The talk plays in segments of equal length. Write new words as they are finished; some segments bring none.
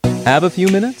Have a few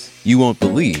minutes? You won't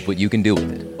believe what you can do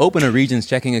with it. Open a Regions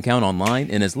checking account online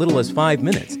in as little as 5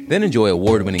 minutes. Then enjoy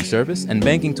award-winning service and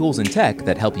banking tools and tech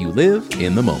that help you live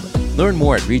in the moment. Learn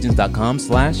more at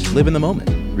regions.com/live in the moment.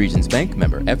 Regions Bank,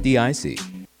 member FDIC.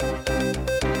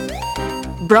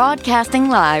 Broadcasting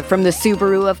live from the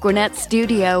Subaru of Gwinnett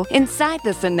studio inside the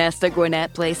Sonesta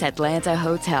Gwinnett Place Atlanta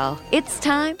Hotel. It's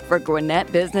time for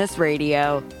Gwinnett Business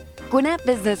Radio. Gwinnett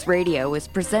Business Radio is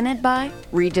presented by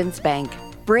Regions Bank.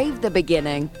 Brave the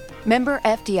beginning. Member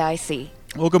FDIC.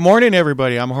 Well, good morning,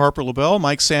 everybody. I'm Harper LaBelle.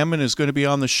 Mike Salmon is going to be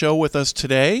on the show with us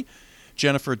today.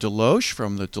 Jennifer Deloach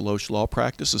from the DeLoach Law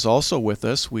Practice is also with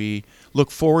us. We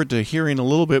look forward to hearing a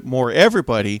little bit more.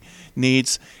 Everybody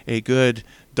needs a good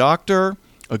doctor,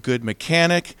 a good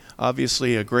mechanic,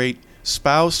 obviously a great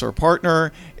spouse or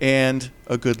partner, and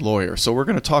a good lawyer. So we're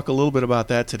going to talk a little bit about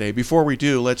that today. Before we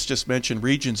do, let's just mention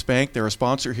Regions Bank. They're a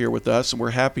sponsor here with us, and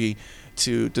we're happy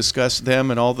to discuss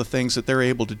them and all the things that they're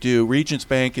able to do. Regions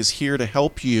Bank is here to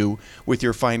help you with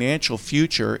your financial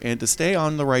future and to stay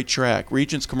on the right track.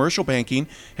 Regions Commercial Banking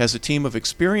has a team of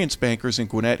experienced bankers in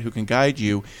Gwinnett who can guide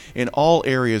you in all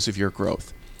areas of your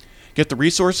growth. Get the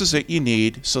resources that you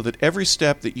need so that every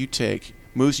step that you take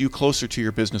moves you closer to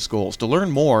your business goals. To learn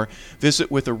more,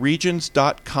 visit with a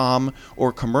regions.com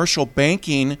or commercial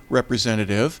banking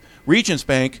representative. Regions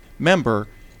Bank, member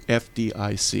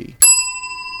FDIC.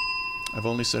 I've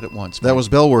only said it once. That was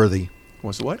Bellworthy.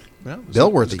 Was it what? Yeah,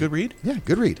 Bellworthy. Was it a good read? Yeah,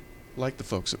 good read. Like the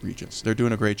folks at Regions. They're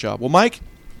doing a great job. Well, Mike,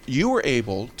 you were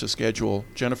able to schedule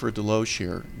Jennifer Deloach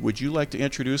here. Would you like to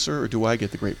introduce her, or do I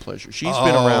get the great pleasure? She's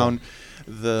been around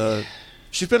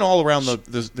She's been all around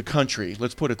the country,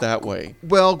 let's put it that way.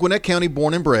 Well, Gwinnett County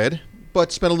born and bred,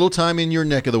 but spent a little time in your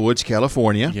neck of the woods,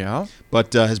 California. Yeah.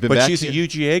 But has been back. But she's a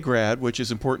UGA grad, which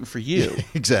is important for you.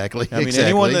 Exactly. I mean,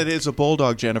 anyone that is a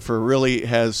Bulldog, Jennifer, really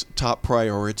has top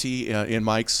priority in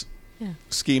Mike's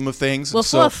scheme of things. Well,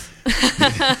 so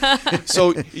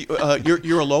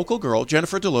you're a local girl.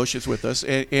 Jennifer Deloach is with us,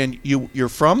 and you're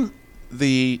from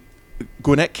the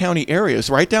Gwinnett County area. Is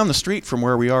right down the street from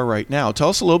where we are right now. Tell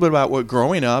us a little bit about what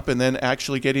growing up and then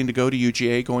actually getting to go to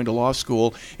UGA, going to law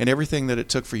school, and everything that it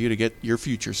took for you to get your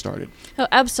future started. Oh,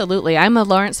 absolutely. I'm a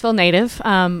Lawrenceville native.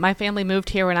 My family moved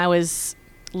here when I was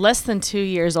less than 2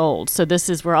 years old. So this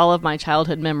is where all of my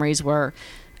childhood memories were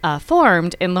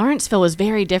formed. And Lawrenceville was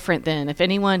very different then. If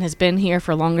anyone has been here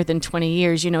for longer than 20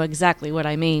 years, you know exactly what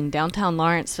I mean. Downtown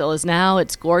Lawrenceville is now,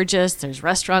 it's gorgeous. There's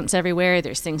restaurants everywhere.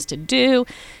 There's things to do.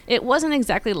 It wasn't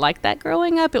exactly like that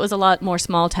growing up. It was a lot more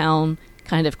small town,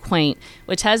 kind of quaint,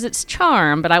 which has its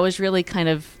charm, but I was really kind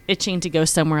of itching to go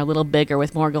somewhere a little bigger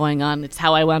with more going on. It's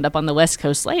how I wound up on the West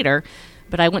Coast later.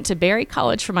 But I went to Berry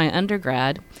College for my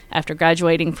undergrad after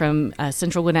graduating from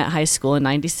Central Gwinnett High School in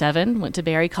 '97. Went to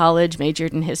Berry College,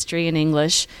 majored in history and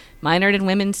English, minored in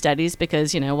women's studies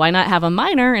because, why not have a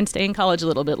minor and stay in college a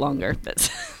little bit longer? That's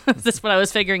what I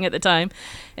was figuring at the time.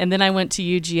 And then I went to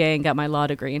UGA and got my law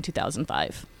degree in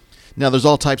 2005. Now, there's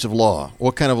all types of law.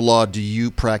 What kind of law do you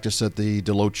practice at the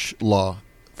DeLoach Law,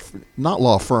 not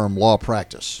law firm, law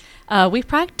practice? We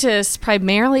practice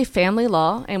primarily family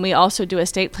law, and we also do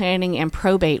estate planning and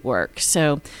probate work.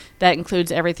 So that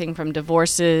includes everything from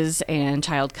divorces and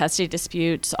child custody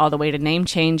disputes all the way to name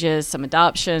changes, some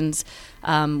adoptions.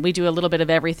 We do a little bit of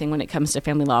everything when it comes to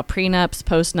family law, prenups,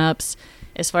 postnups.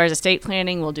 As far as estate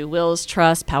planning, we'll do wills,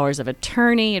 trusts, powers of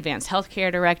attorney, advanced health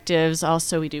care directives.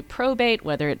 Also, we do probate,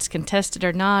 whether it's contested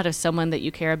or not. If someone that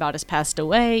you care about has passed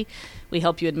away, we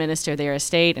help you administer their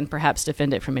estate and perhaps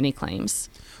defend it from any claims.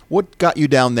 What got you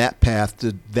down that path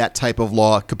to that type of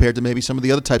law compared to maybe some of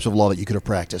the other types of law that you could have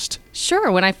practiced?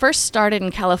 Sure. When I first started in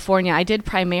California, I did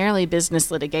primarily business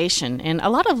litigation, and a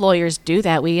lot of lawyers do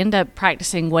that. We end up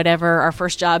practicing whatever our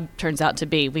first job turns out to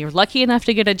be. We were lucky enough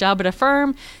to get a job at a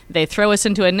firm. They throw us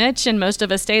into a niche, and most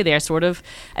of us stay there, sort of.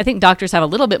 I think doctors have a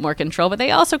little bit more control, but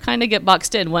they also kind of get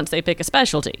boxed in once they pick a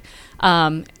specialty.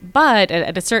 But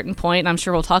at a certain point, and I'm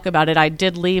sure we'll talk about it, I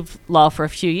did leave law for a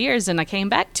few years, and I came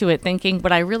back to it thinking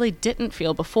what I really didn't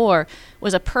feel before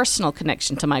was a personal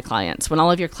connection to my clients. When all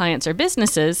of your clients are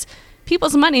businesses,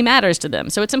 people's money matters to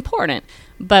them, so it's important.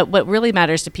 But what really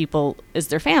matters to people is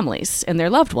their families and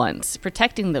their loved ones,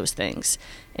 protecting those things.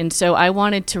 And so I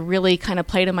wanted to really kind of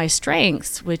play to my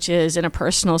strengths, which is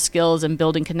interpersonal skills and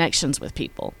building connections with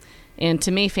people. And to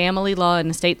me, family law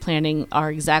and estate planning are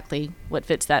exactly what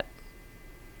fits that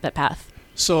path.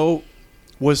 So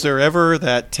was there ever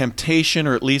that temptation,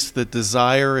 or at least the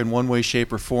desire in one way,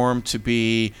 shape, or form to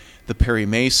be the Perry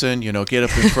Mason, get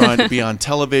up in front, be on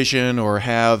television, or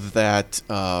have that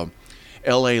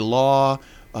L.A. Law,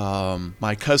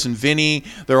 My Cousin Vinny?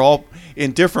 They're all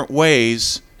in different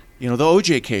ways the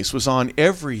OJ case was on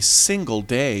every single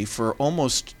day for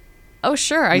almost Oh,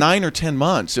 sure. 9 or 10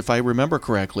 months, if I remember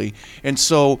correctly. And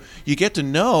so you get to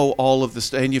know all of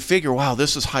this, and you figure, wow,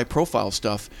 this is high-profile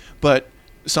stuff. But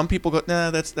some people go, nah,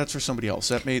 that's for somebody else.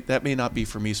 That may not be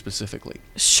for me specifically.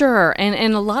 Sure.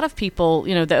 And a lot of people, the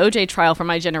OJ trial for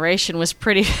my generation was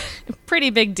pretty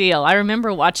big deal. I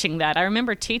remember watching that. I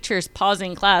remember teachers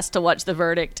pausing class to watch the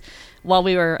verdict while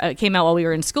came out while we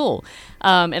were in school.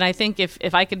 And I think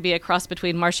if I could be a cross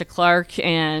between Marcia Clark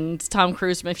and Tom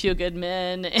Cruise from A Few Good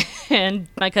Men and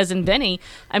My Cousin Vinny,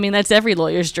 I mean, that's every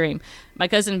lawyer's dream. My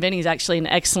Cousin Vinny is actually an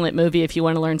excellent movie if you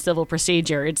want to learn civil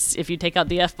procedure. It's if you take out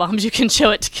the F-bombs, you can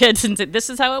show it to kids and say, this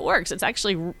is how it works.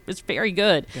 It's very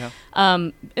good. Yeah.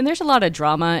 And there's a lot of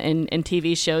drama in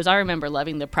TV shows. I remember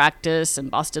loving The Practice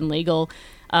and Boston Legal.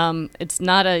 It's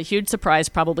not a huge surprise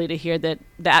probably to hear that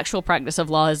the actual practice of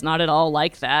law is not at all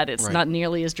like that. It's Right. not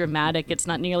nearly as dramatic. It's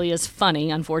not nearly as funny,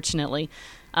 unfortunately.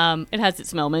 It has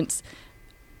its moments.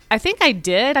 I think I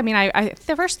did. I mean,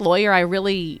 the first lawyer I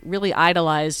really, really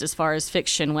idolized as far as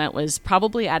fiction went was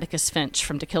probably Atticus Finch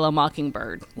from To Kill a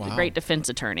Mockingbird, Wow. the great defense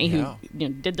attorney Yeah. who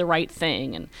did the right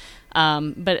thing. And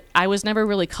but I was never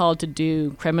really called to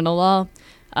do criminal law.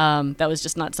 That was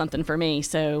just not something for me.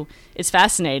 So it's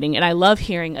fascinating, and I love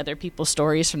hearing other people's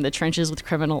stories from the trenches with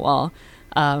criminal law.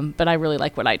 But I really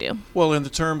like what I do. Well, in the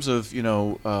terms of, the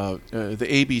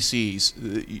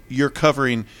ABCs, you're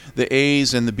covering the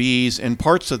A's and the B's and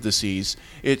parts of the C's.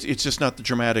 It's just not the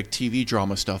dramatic TV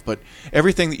drama stuff, but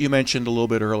everything that you mentioned a little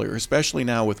bit earlier, especially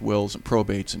now with wills and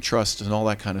probates and trusts and all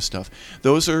that kind of stuff.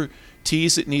 Those are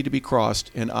T's that need to be crossed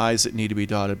and I's that need to be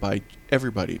dotted by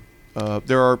everybody.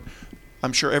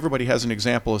 I'm sure everybody has an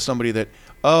example of somebody that,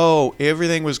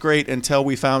 everything was great until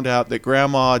we found out that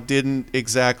grandma didn't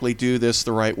exactly do this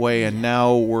the right way, and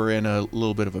now we're in a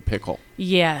little bit of a pickle.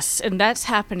 Yes, and that's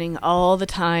happening all the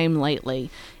time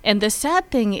lately. And the sad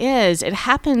thing is, it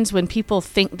happens when people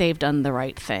think they've done the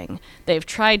right thing. They've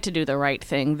tried to do the right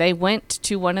thing. They went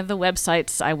to one of the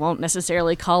websites I won't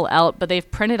necessarily call out, but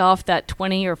they've printed off that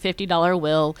 $20 or $50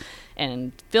 will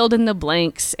and filled in the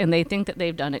blanks, and they think that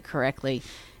they've done it correctly.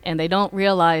 And they don't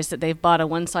realize that they've bought a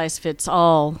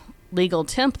one-size-fits-all legal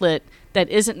template that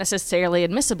isn't necessarily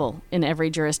admissible in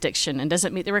every jurisdiction and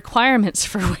doesn't meet the requirements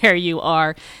for where you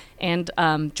are. And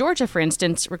Georgia, for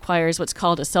instance, requires what's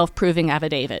called a self-proving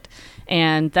affidavit.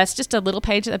 And that's just a little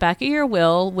page at the back of your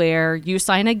will where you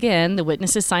sign again, the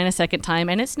witnesses sign a second time,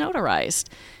 and it's notarized.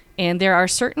 And there are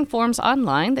certain forms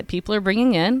online that people are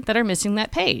bringing in that are missing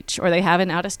that page, or they have an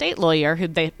out-of-state lawyer who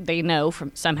they know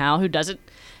from somehow who does it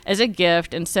as a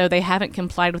gift, and so they haven't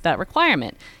complied with that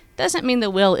requirement. Doesn't mean the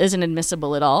will isn't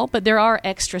admissible at all, but there are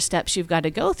extra steps you've got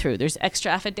to go through. There's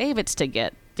extra affidavits to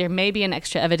get. There may be an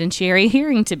extra evidentiary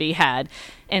hearing to be had.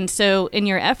 And so in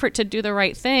your effort to do the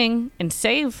right thing and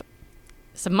save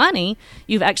some money,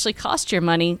 you've actually cost your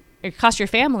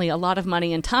family a lot of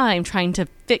money and time trying to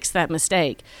fix that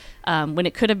mistake, when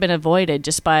it could have been avoided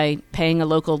just by paying a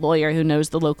local lawyer who knows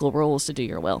the local rules to do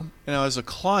your will. Now, as a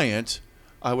client,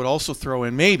 I would also throw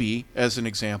in maybe, as an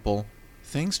example,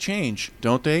 things change,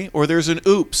 don't they? Or there's an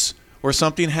oops, or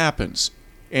something happens,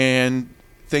 and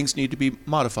things need to be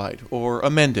modified or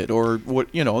amended, or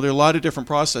what there are a lot of different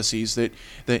processes that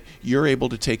you're able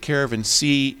to take care of and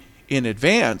see in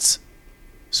advance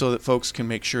so that folks can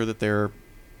make sure that they're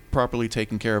properly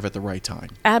taken care of at the right time.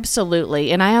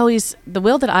 Absolutely. And the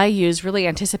will that I use really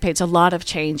anticipates a lot of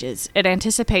changes. It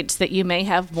anticipates that you may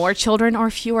have more children or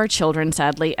fewer children,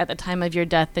 sadly, at the time of your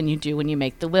death than you do when you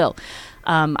make the will.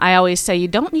 I always say you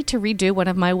don't need to redo one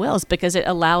of my wills because it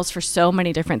allows for so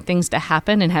many different things to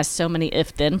happen and has so many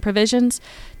if-then provisions.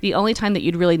 The only time that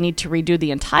you'd really need to redo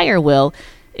the entire will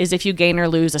is if you gain or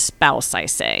lose a spouse, I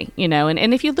say,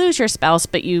 and if you lose your spouse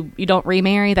but you don't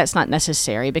remarry, that's not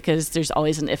necessary because there's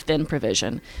always an if-then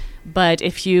provision. But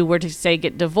if you were to, say,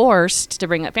 get divorced to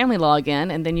bring up family law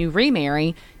again and then you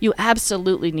remarry, you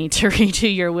absolutely need to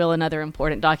redo your will and other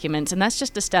important documents, and that's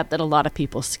just a step that a lot of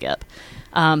people skip.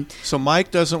 So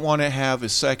Mike doesn't want to have a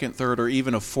second, third, or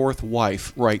even a fourth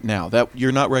wife right now. That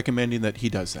you're not recommending that he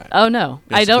does that. Oh, no.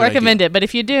 That's I don't a good recommend idea. it. But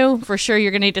if you do, for sure,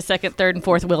 you're going to need a second, third, and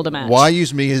fourth will to match. Why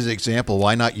use me as an example?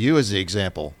 Why not you as the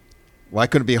example? Why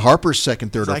couldn't it be Harper's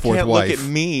second, third, or I fourth can't wife? look at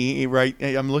me, right?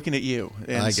 I'm looking at you.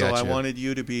 And I so I gotcha. wanted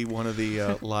you to be one of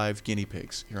the live guinea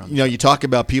pigs. You're on You talk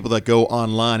about people that go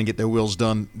online and get their wills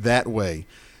done that way.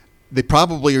 They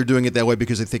probably are doing it that way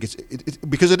because they think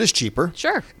because it is cheaper.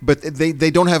 Sure. But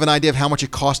they don't have an idea of how much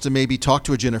it costs to maybe talk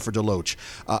to a Jennifer Deloach.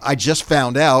 I just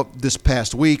found out this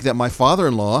past week that my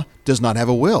father-in-law does not have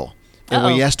a will. And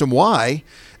when we asked him why,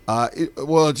 It's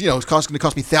going to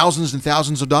cost me thousands and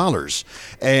thousands of dollars.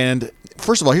 And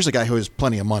first of all, here's a guy who has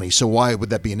plenty of money, so why would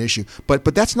that be an issue? But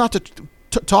that's not to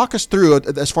talk us through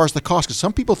it as far as the cost, because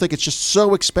some people think it's just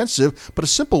so expensive, but a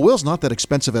simple will is not that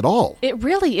expensive at all. It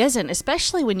really isn't,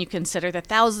 especially when you consider the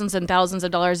thousands and thousands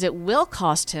of dollars it will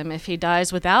cost him if he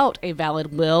dies without a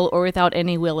valid will or without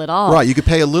any will at all. Right. You could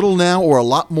pay a little now or a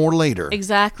lot more later.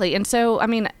 Exactly. And so, I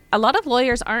mean, a lot of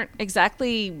lawyers aren't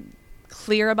exactly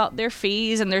clear about their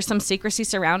fees, and there's some secrecy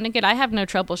surrounding it. I have no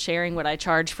trouble sharing what I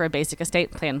charge for a basic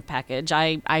estate plan package.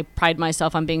 I pride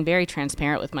myself on being very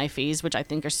transparent with my fees, which I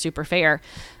think are super fair.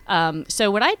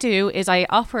 So what I do is I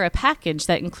offer a package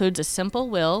that includes a simple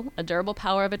will, a durable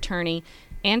power of attorney,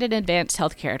 and an advanced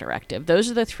healthcare directive. Those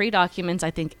are the 3 documents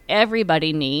I think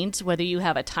everybody needs, whether you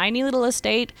have a tiny little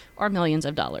estate or millions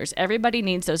of dollars. Everybody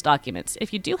needs those documents.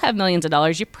 If you do have millions of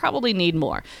dollars, you probably need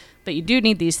more, but you do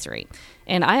need these 3.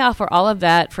 And I offer all of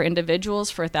that for individuals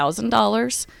for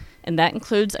 $1,000, and that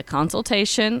includes a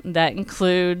consultation, that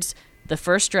includes the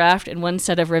first draft and 1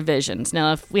 set of revisions.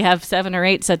 Now, if we have 7 or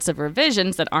 8 sets of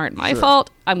revisions that aren't my fault,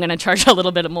 I'm going to charge a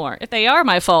little bit more. If they are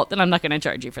my fault, then I'm not going to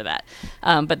charge you for that.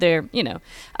 But they're,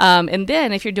 and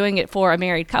then if you're doing it for a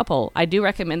married couple, I do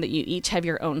recommend that you each have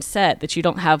your own set, that you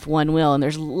don't have one will. And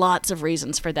there's lots of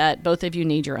reasons for that. Both of you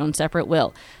need your own separate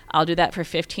will. I'll do that for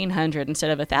 $1,500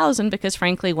 instead of $1,000 because,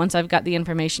 frankly, once I've got the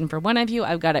information for one of you,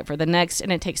 I've got it for the next,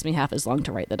 and it takes me half as long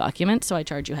to write the document, so I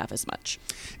charge you half as much.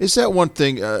 Is that one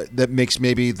thing that makes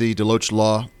maybe the DeLoach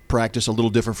Law Practice a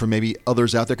little different from maybe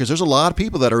others out there? Because there's a lot of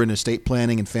people that are in estate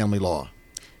planning and family law.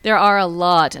 There are a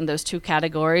lot in those 2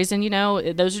 categories, and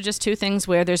those are just 2 things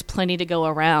where there's plenty to go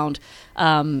around.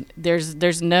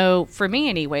 There's no, for me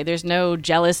anyway, there's no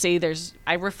jealousy.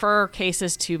 I refer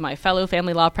cases to my fellow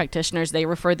family law practitioners. They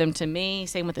refer them to me.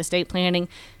 Same with estate planning.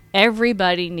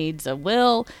 Everybody needs a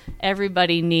will.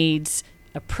 Everybody needs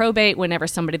a probate whenever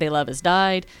somebody they love has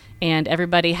died, and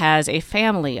everybody has a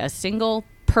family. A single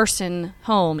person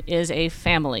home is a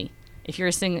family. If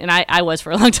you're single, and I was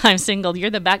for a long time single,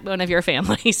 you're the backbone of your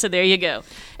family. So there you go.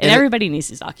 And everybody needs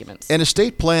these documents. And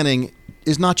estate planning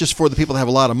is not just for the people that have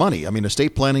a lot of money. I mean,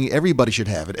 estate planning, everybody should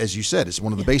have it. As you said, it's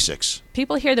one of the basics.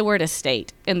 People hear the word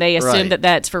estate, and they assume that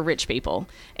that's for rich people.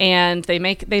 And they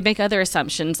make other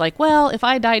assumptions like, well, if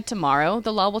I died tomorrow,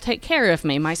 the law will take care of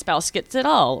me. My spouse gets it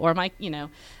all. Or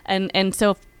and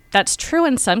so that's true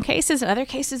in some cases. In other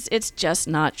cases, it's just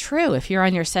not true. If you're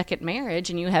on your second marriage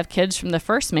and you have kids from the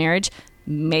first marriage,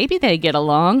 maybe they get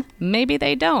along, maybe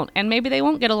they don't, and maybe they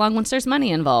won't get along once there's money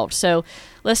involved. So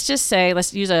let's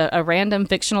use a random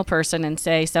fictional person and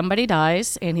say somebody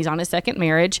dies and he's on his second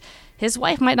marriage. His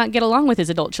wife might not get along with his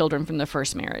adult children from the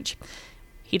first marriage.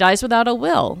 He dies without a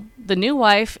will. The new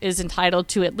wife is entitled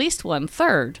to at least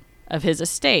 1/3 of his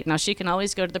estate. Now, she can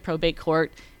always go to the probate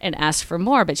court and ask for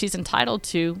more, but she's entitled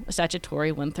to a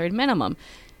statutory 1/3 minimum,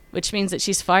 which means that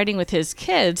she's fighting with his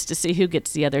kids to see who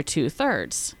gets the other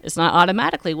 2/3. It's not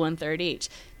automatically 1/3 each.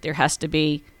 There has to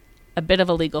be a bit of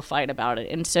a legal fight about it.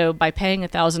 And so by paying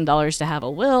 $1,000 to have a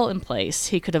will in place,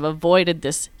 he could have avoided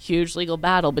this huge legal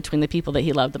battle between the people that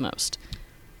he loved the most.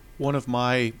 One of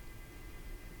my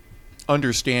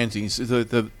understandings,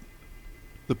 the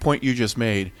point you just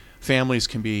made, families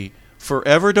can be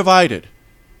forever divided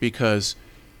because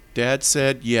Dad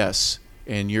said yes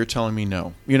and you're telling me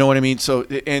no. You know what I mean? So,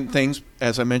 and things,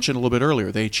 as I mentioned a little bit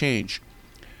earlier, they change.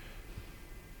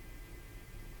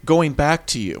 Going back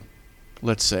to you,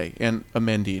 let's say, and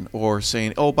amending or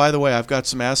saying, oh, by the way, I've got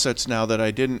some assets now that I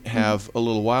didn't have a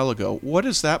little while ago. What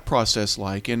is that process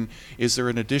like? And is there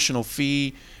an additional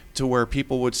fee to where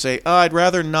people would say, oh, I'd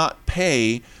rather not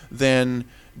pay than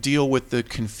deal with the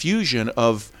confusion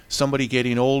of somebody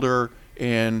getting older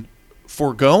and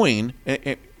foregoing?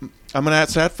 I'm going to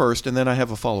ask that first, and then I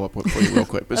have a follow-up for you real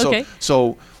quick. But okay.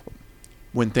 So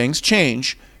when things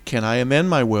change, can I amend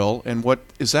my will, and what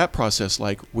is that process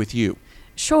like with you?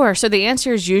 Sure. So the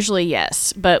answer is usually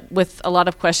yes, but with a lot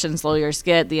of questions lawyers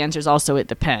get, the answer is also it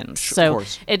depends. So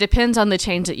it depends on the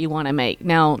change that you want to make.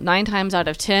 Now, 9 times out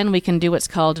of 10, we can do what's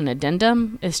called an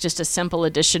addendum. It's just a simple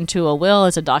addition to a will.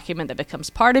 It's a document that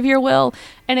becomes part of your will,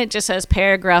 and it just says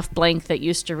paragraph blank that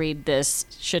used to read this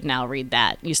should now read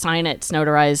that. You sign it, it's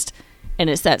notarized, and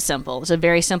it's that simple. It's a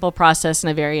very simple process and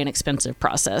a very inexpensive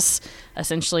process.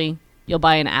 Essentially, you'll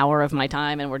buy an hour of my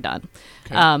time, and we're done.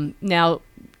 Okay. Now,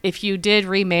 if you did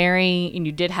remarry and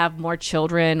you did have more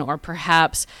children, or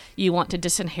perhaps you want to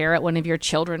disinherit one of your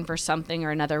children for something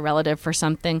or another relative for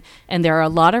something, and there are a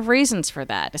lot of reasons for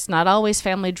that. It's not always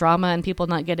family drama and people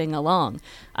not getting along.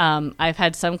 I've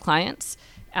had some clients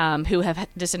who have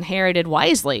disinherited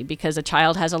wisely because a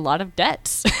child has a lot of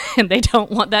debts and they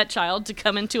don't want that child to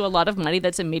come into a lot of money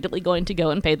that's immediately going to go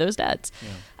and pay those debts. Yeah.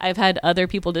 I've had other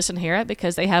people disinherit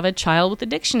because they have a child with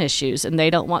addiction issues and they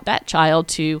don't want that child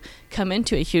to come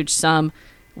into a huge sum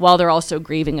while they're also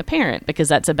grieving a parent, because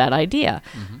that's a bad idea.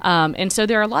 Mm-hmm. And so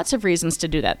there are lots of reasons to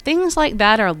do that. Things like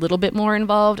that are a little bit more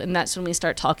involved, and that's when we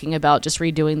start talking about just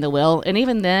redoing the will. And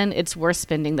even then, it's worth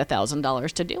spending the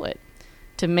 $1,000 to do it,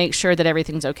 to make sure that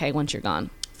everything's okay once you're gone.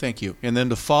 Thank you. And then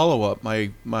to follow up,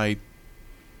 my I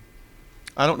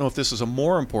don't know if this is a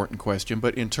more important question,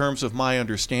 but in terms of my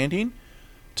understanding,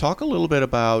 talk a little bit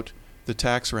about the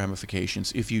tax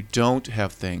ramifications if you don't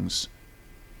have things,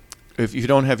 if you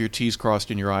don't have your T's crossed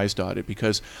and your I's dotted,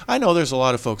 because I know there's a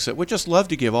lot of folks that would just love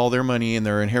to give all their money and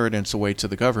their inheritance away to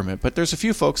the government, but there's a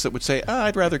few folks that would say,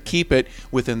 I'd rather keep it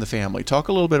within the family. Talk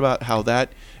a little bit about how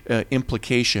that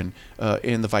implication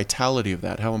in the vitality of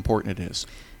that, how important it is.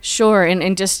 Sure,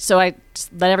 and just so I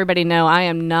let everybody know, I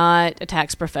am not a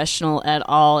tax professional at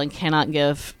all and cannot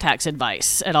give tax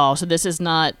advice at all. So this is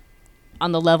not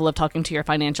on the level of talking to your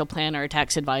financial planner or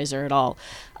tax advisor at all.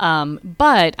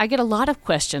 But I get a lot of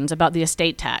questions about the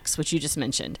estate tax, which you just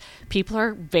mentioned. People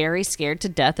are very scared to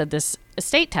death of this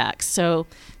estate tax. So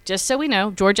just so we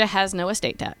know, Georgia has no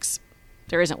estate tax.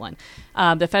 There isn't one.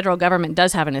 The federal government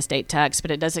does have an estate tax,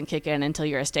 but it doesn't kick in until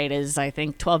your estate is, I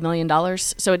think, $12 million.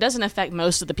 So it doesn't affect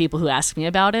most of the people who ask me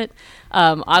about it.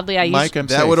 Oddly,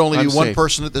 that would only be one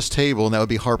person at this table, and that would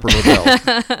be Harper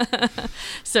LaBelle.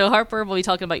 So Harper will be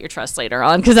talking about your trust later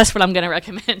on, because that's what I'm going to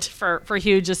recommend for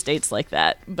huge estates like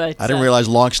that. But I didn't realize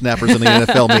long snappers in the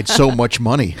NFL made so much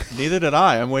money. Neither did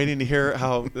I. I'm waiting to hear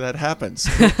how that happens.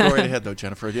 Go right ahead, though,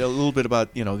 Jennifer. A little bit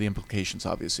about the implications,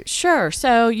 obviously. Sure.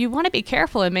 So you want to be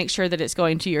careful and make sure that it's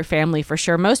going to your family for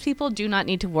sure. Most people do not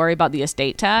need to worry about the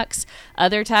estate tax.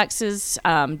 Other taxes,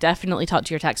 definitely talk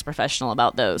to your tax professional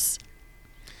about those.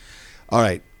 All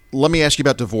right. Let me ask you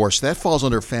about divorce. That falls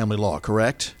under family law,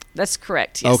 correct? That's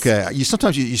correct. Yes. Okay.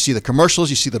 Sometimes you see the commercials,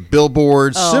 you see the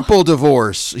billboards, simple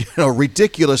divorce,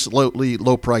 ridiculous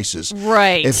low prices.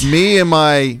 Right. If me and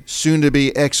my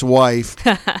soon-to-be ex-wife,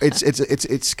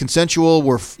 it's consensual.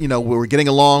 We're getting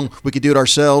along. We could do it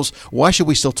ourselves. Why should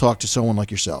we still talk to someone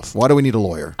like yourself? Why do we need a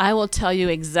lawyer? I will tell you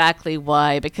exactly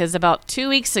why. Because about 2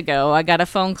 weeks ago, I got a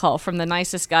phone call from the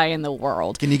nicest guy in the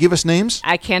world. Can you give us names?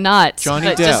 I cannot. Johnny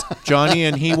Depp. Johnny,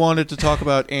 and he wanted to talk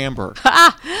about Amber.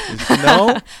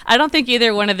 No. I don't think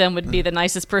either one of them would be the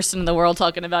nicest person in the world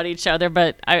talking about each other,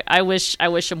 but I wish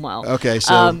them well. Okay,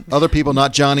 so other people,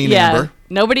 not Johnny and Amber.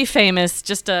 Nobody famous,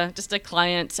 just a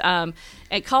client.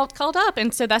 It called up,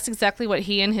 and so that's exactly what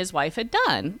he and his wife had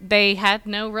done. They had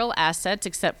no real assets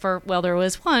except for, well, there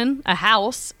was one, a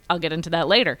house. I'll get into that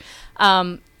later.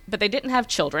 But they didn't have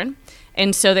children.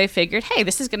 And so they figured, hey,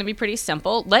 this is going to be pretty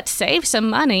simple. Let's save some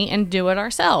money and do it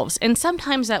ourselves. And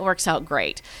sometimes that works out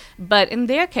great. But in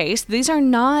their case, these are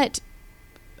not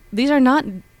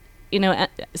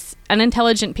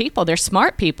unintelligent people. They're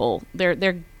smart people.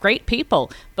 They're great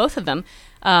people. Both of them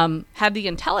had the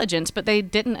intelligence, but they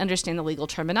didn't understand the legal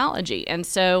terminology. And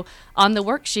so on the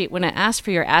worksheet, when it asked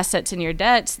for your assets and your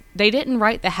debts, they didn't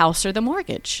write the house or the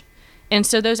mortgage. And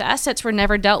so those assets were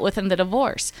never dealt with in the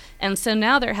divorce. And so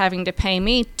now they're having to pay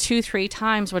me 2-3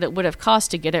 times what it would have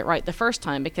cost to get it right the first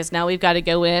time, because now we've got to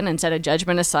go in and set a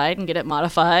judgment aside and get it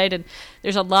modified. And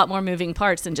there's a lot more moving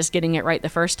parts than just getting it right the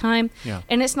first time. Yeah.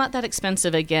 And it's not that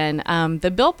expensive again. The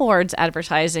billboards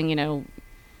advertising,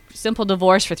 simple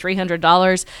divorce for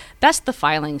 $300, that's the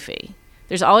filing fee.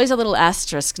 There's always a little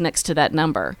asterisk next to that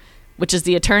number, which is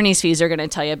the attorney's fees they're going to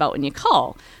tell you about when you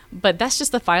call. But that's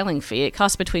just the filing fee. It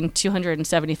costs between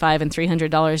 $275 and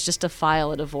 $300 just to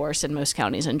file a divorce in most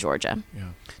counties in Georgia.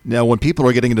 Yeah. Now, when people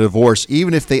are getting a divorce,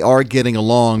 even if they are getting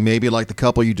along, maybe like the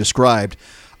couple you described,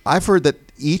 I've heard that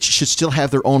each should still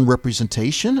have their own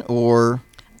representation, or...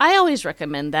 I always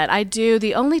recommend that. I do.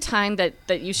 The only time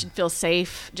that you should feel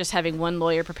safe just having one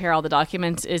lawyer prepare all the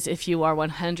documents is if you are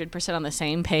 100% on the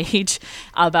same page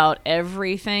about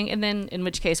everything. And then in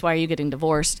which case, why are you getting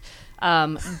divorced?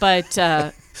 But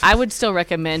I would still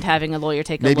recommend having a lawyer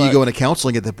take a look. Maybe you go into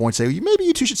counseling at that point and say, maybe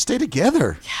you two should stay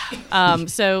together.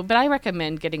 Yeah. But I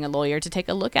recommend getting a lawyer to take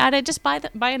a look at it just by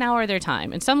an hour of their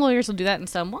time. And some lawyers will do that and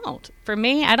some won't. For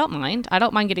me, I don't mind. I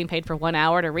don't mind getting paid for 1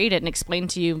 hour to read it and explain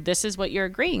to you, this is what you're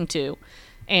agreeing to.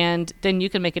 And then you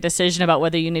can make a decision about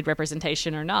whether you need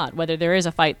representation or not, whether there is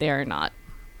a fight there or not.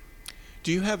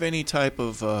 Do you have any type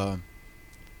of...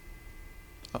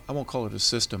 I won't call it a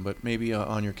system, but maybe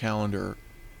on your calendar,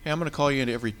 Hey, I'm going to call you in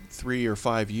every 3 or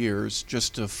 5 years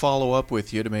just to follow up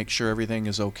with you to make sure everything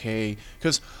is okay.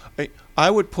 Because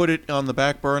I would put it on the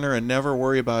back burner and never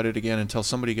worry about it again until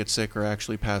somebody gets sick or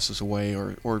actually passes away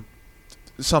or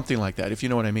something like that, if you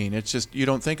know what I mean. It's just you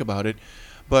don't think about it.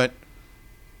 But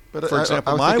for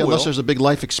example, I would think unless there's a big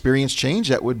life experience change,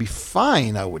 that would be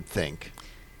fine, I would think.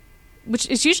 Which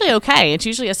is usually okay. It's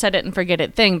usually a set it and forget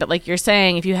it thing. But like you're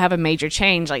saying, if you have a major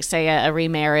change, like say a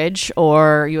remarriage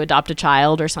or you adopt a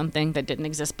child or something that didn't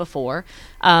exist before,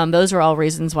 those are all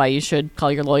reasons why you should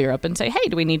call your lawyer up and say, hey,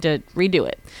 do we need to redo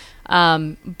it?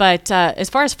 But as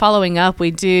far as following up,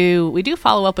 we do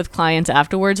follow up with clients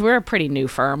afterwards. We're a pretty new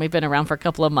firm. We've been around for a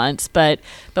couple of months, but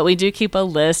we do keep a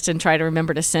list and try to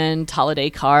remember to send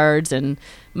holiday cards and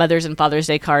Mother's and Father's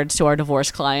Day cards to our divorce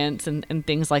clients and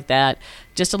things like that,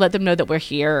 just to let them know that we're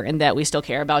here and that we still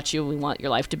care about you. We want your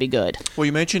life to be good. Well,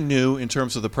 you mentioned new in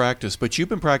terms of the practice, but you've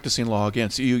been practicing law again.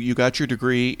 So you got your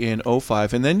degree in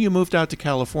 2005, and then you moved out to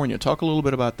California. Talk a little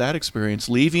bit about that experience,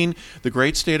 leaving the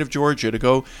great state of Georgia to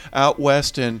go out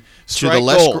west and strike to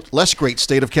the less great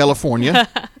state of California.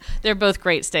 They're both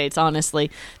great states,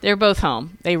 honestly. They're both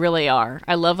home. They really are.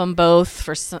 I love them both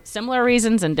for similar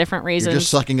reasons and different reasons. You're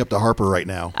just sucking up to Harper right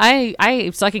now.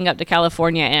 I'm sucking up to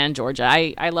California and Georgia.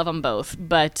 I love them both.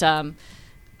 But I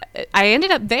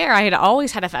ended up there. I had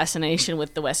always had a fascination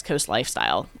with the West Coast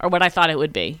lifestyle, or what I thought it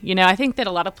would be. You know, I think that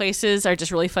a lot of places are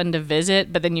just really fun to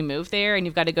visit, but then you move there and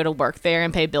you've got to go to work there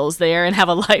and pay bills there and have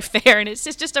a life there. And it's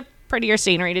just a prettier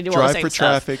scenery to do all the same stuff.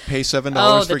 Drive for traffic, pay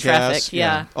 $7 for traffic, gas.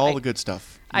 Yeah. All the good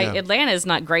stuff. Atlanta is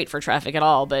not great for traffic at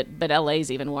all, but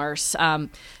LA's even worse.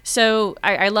 So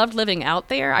I loved living out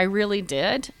there. I really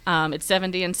did. It's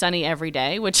 70 and sunny every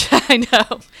day, which I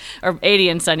know, or 80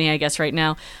 and sunny, I guess, right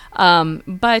now.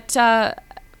 But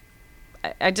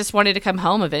I just wanted to come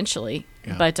home eventually.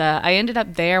 Yeah. But I ended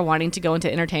up there wanting to go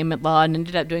into entertainment law and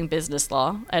ended up doing business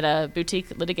law at a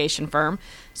boutique litigation firm.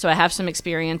 So I have some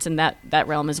experience in that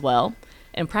realm as well.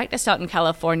 And practiced out in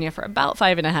California for about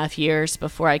 5.5 years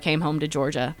before I came home to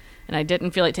Georgia. And I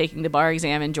didn't feel like taking the bar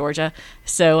exam in Georgia,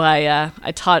 so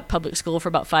I taught public school for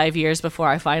about 5 years before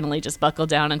I finally just buckled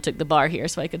down and took the bar here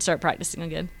so I could start practicing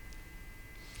again.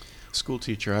 School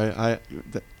teacher,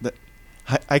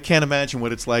 I can't imagine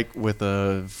what it's like with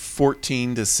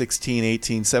 14 to 16,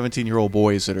 18, 17-year-old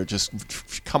boys that are just,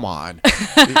 come on.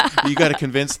 You got to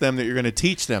convince them that you're going to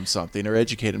teach them something or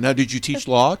educate them. Now, did you teach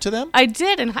law to them? I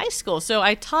did in high school. So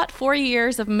I taught 4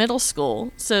 years of middle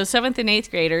school. So 7th and 8th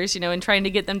graders, and trying to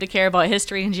get them to care about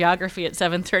history and geography at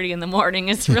 7:30 in the morning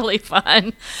is really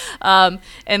fun.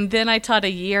 And then I taught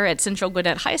a year at Central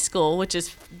Gwinnett High School, which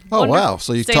is wonderful. Wow.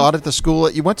 So you taught at the school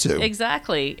that you went to.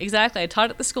 Exactly. I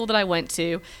taught at the school that I went to.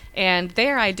 And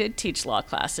there I did teach law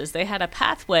classes. They had a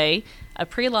pathway, a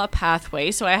pre-law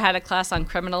pathway. So I had a class on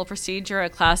criminal procedure, a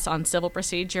class on civil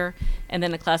procedure, and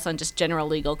then a class on just general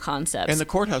legal concepts. And the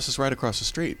courthouse is right across the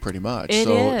street, pretty much. It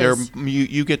is.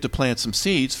 You get to plant some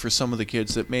seeds for some of the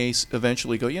kids that may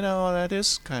eventually go, that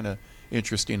is kind of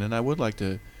interesting, and I would like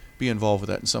to be involved with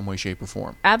that in some way, shape, or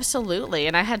form. Absolutely.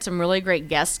 And I had some really great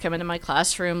guests come into my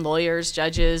classroom, lawyers,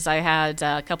 judges. I had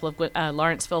a couple of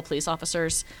Lawrenceville police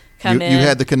officers come in. You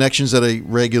had the connections that a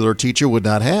regular teacher would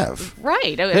not have.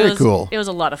 Right. Very cool. It was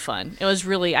a lot of fun. It was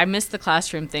really, I missed the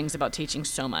classroom things about teaching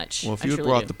so much. Well, if you had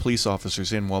brought the police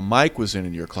officers in while Mike was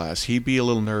in your class, he'd be a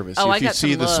little nervous. Oh, if you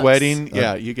see the sweating,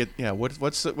 you get,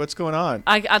 what's going on?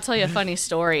 I'll tell you a funny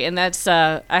story, and that's,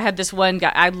 I had this one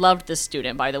guy, I loved this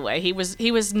student, by the way. He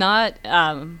was not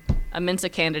a Mensa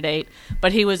candidate,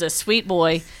 but he was a sweet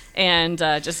boy and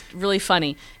just really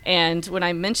funny. And when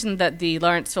I mentioned that the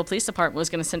Lawrenceville Police Department was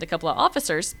going to send a couple of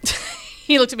officers,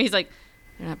 he looked at me, he's like,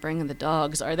 they're not bringing the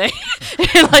dogs, are they?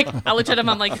 And I looked at him,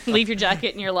 I'm like, leave your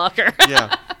jacket in your locker.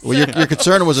 Yeah. Well, your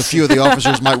concern was a few of the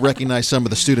officers might recognize some of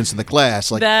the students in the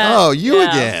class, like,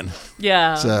 again.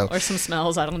 Yeah, or some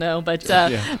smells, I don't know. But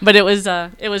but it was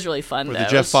really fun. Or the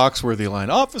Jeff Foxworthy line,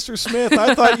 Officer Smith,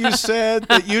 I thought you said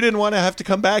that you didn't want to have to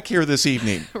come back here this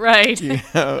evening. Right.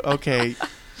 Yeah, okay.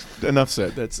 Enough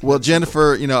said. Well,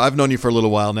 Jennifer, I've known you for a little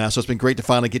while now, so it's been great to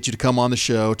finally get you to come on the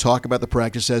show, talk about the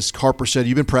practice. As Harper said,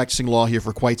 you've been practicing law here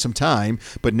for quite some time,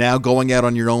 but now going out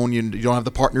on your own, you don't have the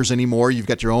partners anymore. You've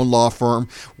got your own law firm.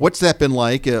 What's that been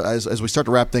like as we start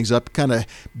to wrap things up, kind of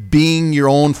being your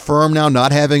own firm now,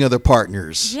 not having other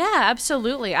partners? Yeah,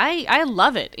 absolutely. I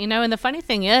love it. And the funny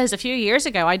thing is, a few years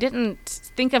ago, I didn't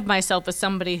think of myself as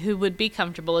somebody who would be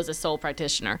comfortable as a sole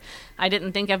practitioner. I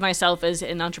didn't think of myself as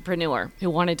an entrepreneur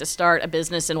who wanted to start a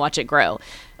business and watch it grow.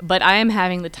 But I am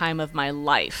having the time of my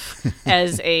life.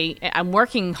 I'm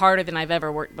working harder than I've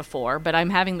ever worked before, but I'm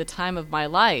having the time of my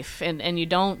life, and you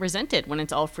don't resent it when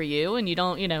it's all for you, and you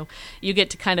don't, you get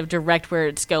to kind of direct where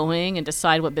it's going and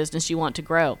decide what business you want to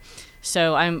grow.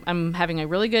 So I'm having a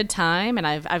really good time, and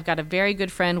I've got a very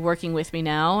good friend working with me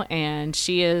now, and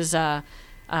she is her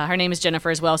name is Jennifer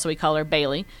as well, so we call her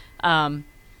Bailey.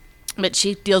 But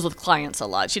she deals with clients a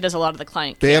lot. She does a lot of the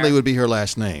client care. Bailey would be her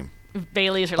last name.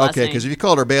 Bailey is her last name. Okay, because if you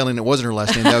called her Bailey and it wasn't her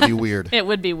last name, that would be weird. It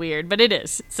would be weird, but it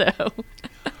is. So,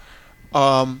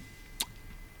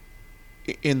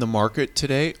 in the market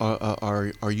today,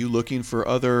 are you looking for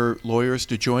other lawyers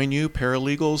to join you,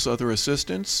 paralegals, other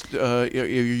assistants? Are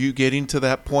you getting to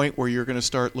that point where you're going to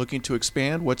start looking to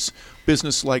expand? What's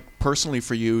business like personally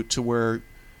for you to where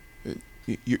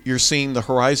you're seeing the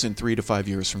horizon 3 to 5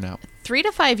 years from now? 3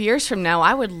 to 5 years from now,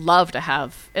 I would love to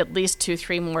have at least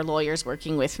 2-3 more lawyers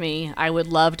working with me. I would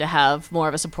love to have more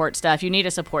of a support staff. You need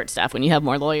a support staff when you have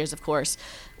more lawyers, of course.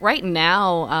 Right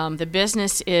now, the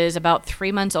business is about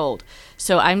 3 months old.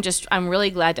 So I'm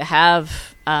really glad to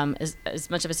have as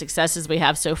much of a success as we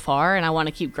have so far, and I want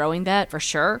to keep growing that for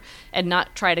sure and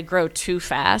not try to grow too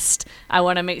fast. I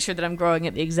want to make sure that I'm growing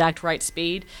at the exact right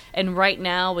speed. And right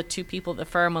now, with 2 people at the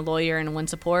firm, a lawyer and 1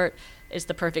 support, is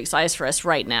the perfect size for us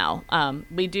right now.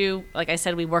 We do, like I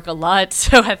said, we work a lot,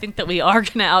 so I think that we are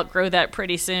going to outgrow that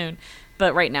pretty soon.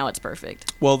 But right now it's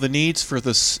perfect. Well, the needs for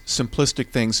the simplistic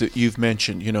things that you've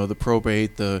mentioned, the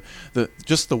probate, the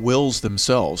just the wills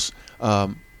themselves,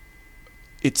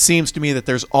 it seems to me that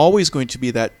there's always going to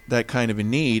be that kind of a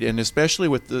need, and especially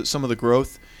with some of the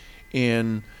growth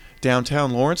in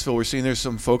downtown Lawrenceville, we're seeing there's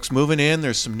some folks moving in,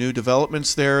 there's some new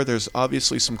developments there, there's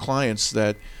obviously some clients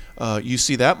that you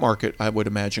see that market, I would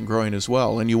imagine, growing as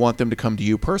well, and you want them to come to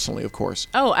you personally, of course.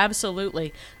 Oh,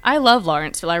 absolutely. I love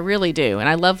Lawrenceville. I really do. And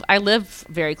I live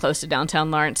very close to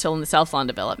downtown Lawrenceville in the South Lawn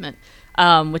development,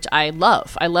 which I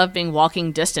love. I love being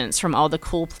walking distance from all the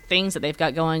cool things that they've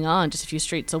got going on just a few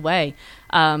streets away,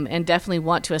 and definitely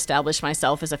want to establish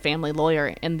myself as a family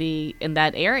lawyer in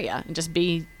that area and just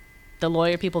be the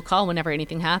lawyer people call whenever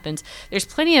anything happens. There's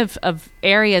plenty of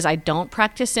areas I don't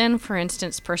practice in, for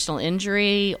instance, personal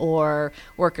injury or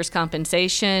workers'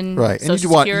 compensation, right.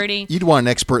 Social And Security. You'd want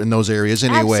an expert in those areas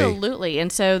anyway. Absolutely.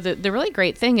 And so the really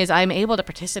great thing is I'm able to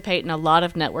participate in a lot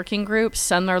of networking groups.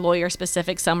 Some are lawyer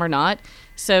specific, some are not.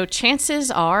 So chances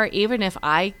are, even if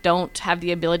I don't have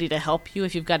the ability to help you,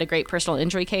 if you've got a great personal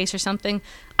injury case or something,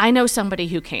 I know somebody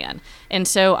who can. And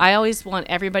so I always want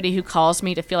everybody who calls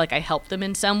me to feel like I helped them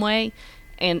in some way,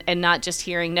 and not just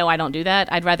hearing, no, I don't do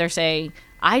that. I'd rather say,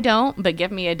 I don't, but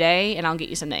give me a day and I'll get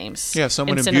you some names. Yeah,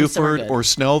 someone in Beaufort or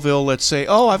Snellville, let's say,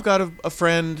 oh, I've got a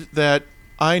friend that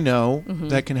I know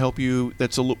that can help you,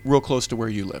 that's real close to where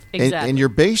you live. Exactly. And you're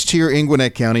based here in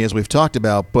Gwinnett County, as we've talked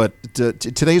about, but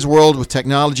today's world with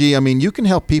technology, I mean, you can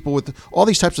help people with all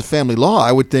these types of family law.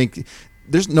 I would think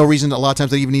there's no reason a lot of times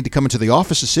they even need to come into the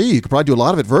office to see you. You could probably do a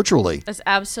lot of it virtually. That's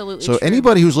absolutely true. So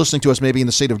anybody who's listening to us maybe in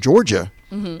the state of Georgia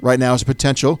right now is a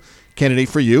potential candidate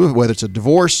for you, whether it's a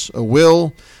divorce, a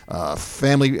will,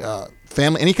 family,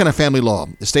 any kind of family law,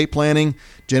 estate planning.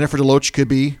 Jennifer Deloach could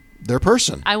be their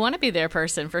person. I want to be their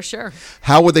person for sure.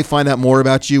 How would they find out more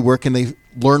about you? Where can they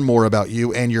learn more about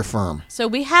you and your firm? So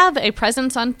we have a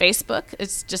presence on Facebook.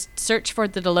 It's just search for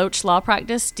the DeLoach Law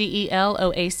Practice,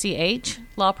 DeLoach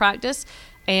Law Practice.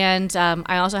 And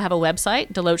I also have a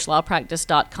website,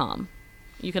 DeLoachLawPractice.com.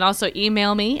 You can also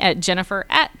email me at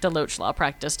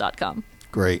Jennifer@DeLoachLawPractice.com.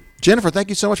 Great. Jennifer, thank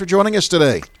you so much for joining us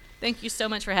today. Thank you so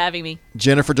much for having me.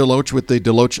 Jennifer Deloach with the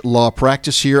DeLoach Law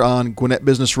Practice here on Gwinnett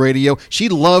Business Radio. She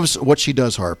loves what she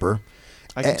does, Harper.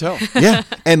 I can tell. Yeah,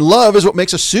 and love is what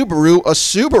makes a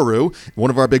Subaru. One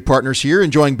of our big partners here.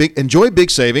 Enjoy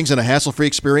big savings and a hassle-free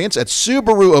experience at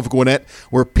Subaru of Gwinnett,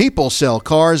 where people sell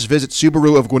cars. Visit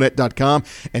SubaruofGwinnett.com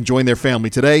and join their family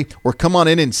today, or come on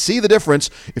in and see the difference.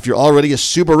 If you're already a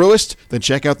Subaruist, then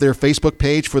check out their Facebook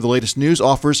page for the latest news,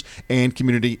 offers, and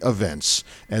community events.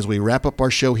 As we wrap up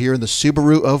our show here in the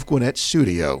Subaru of Gwinnett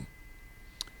studio.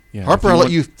 Yeah, Harper, I'll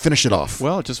let you finish it off.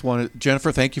 Well,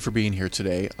 Jennifer, thank you for being here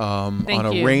today. On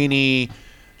a you. Rainy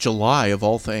July of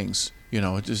all things.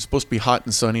 It's supposed to be hot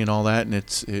and sunny and all that, and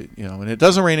and it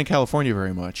doesn't rain in California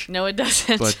very much. No, it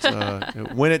doesn't.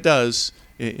 But when it does,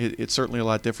 it's certainly a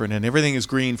lot different, and everything is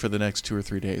green for the next 2 or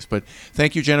 3 days. But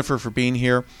thank you, Jennifer, for being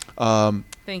here.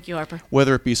 Thank you, Harper.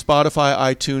 Whether it be Spotify,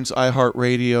 iTunes,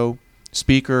 iHeartRadio,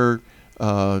 Speaker,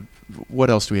 what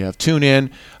else do we have? TuneIn.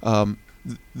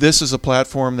 This is a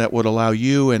platform that would allow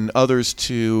you and others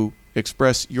to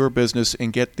express your business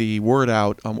and get the word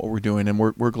out on what we're doing, and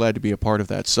we're glad to be a part of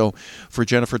that. So for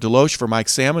Jennifer Deloach, for Mike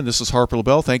Salmon, this is Harper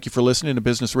LaBelle. Thank you for listening to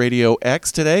Business Radio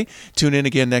X today. Tune in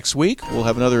again next week. We'll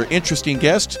have another interesting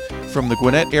guest from the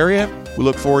Gwinnett area. We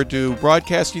look forward to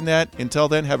broadcasting that. Until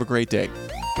then, have a great day.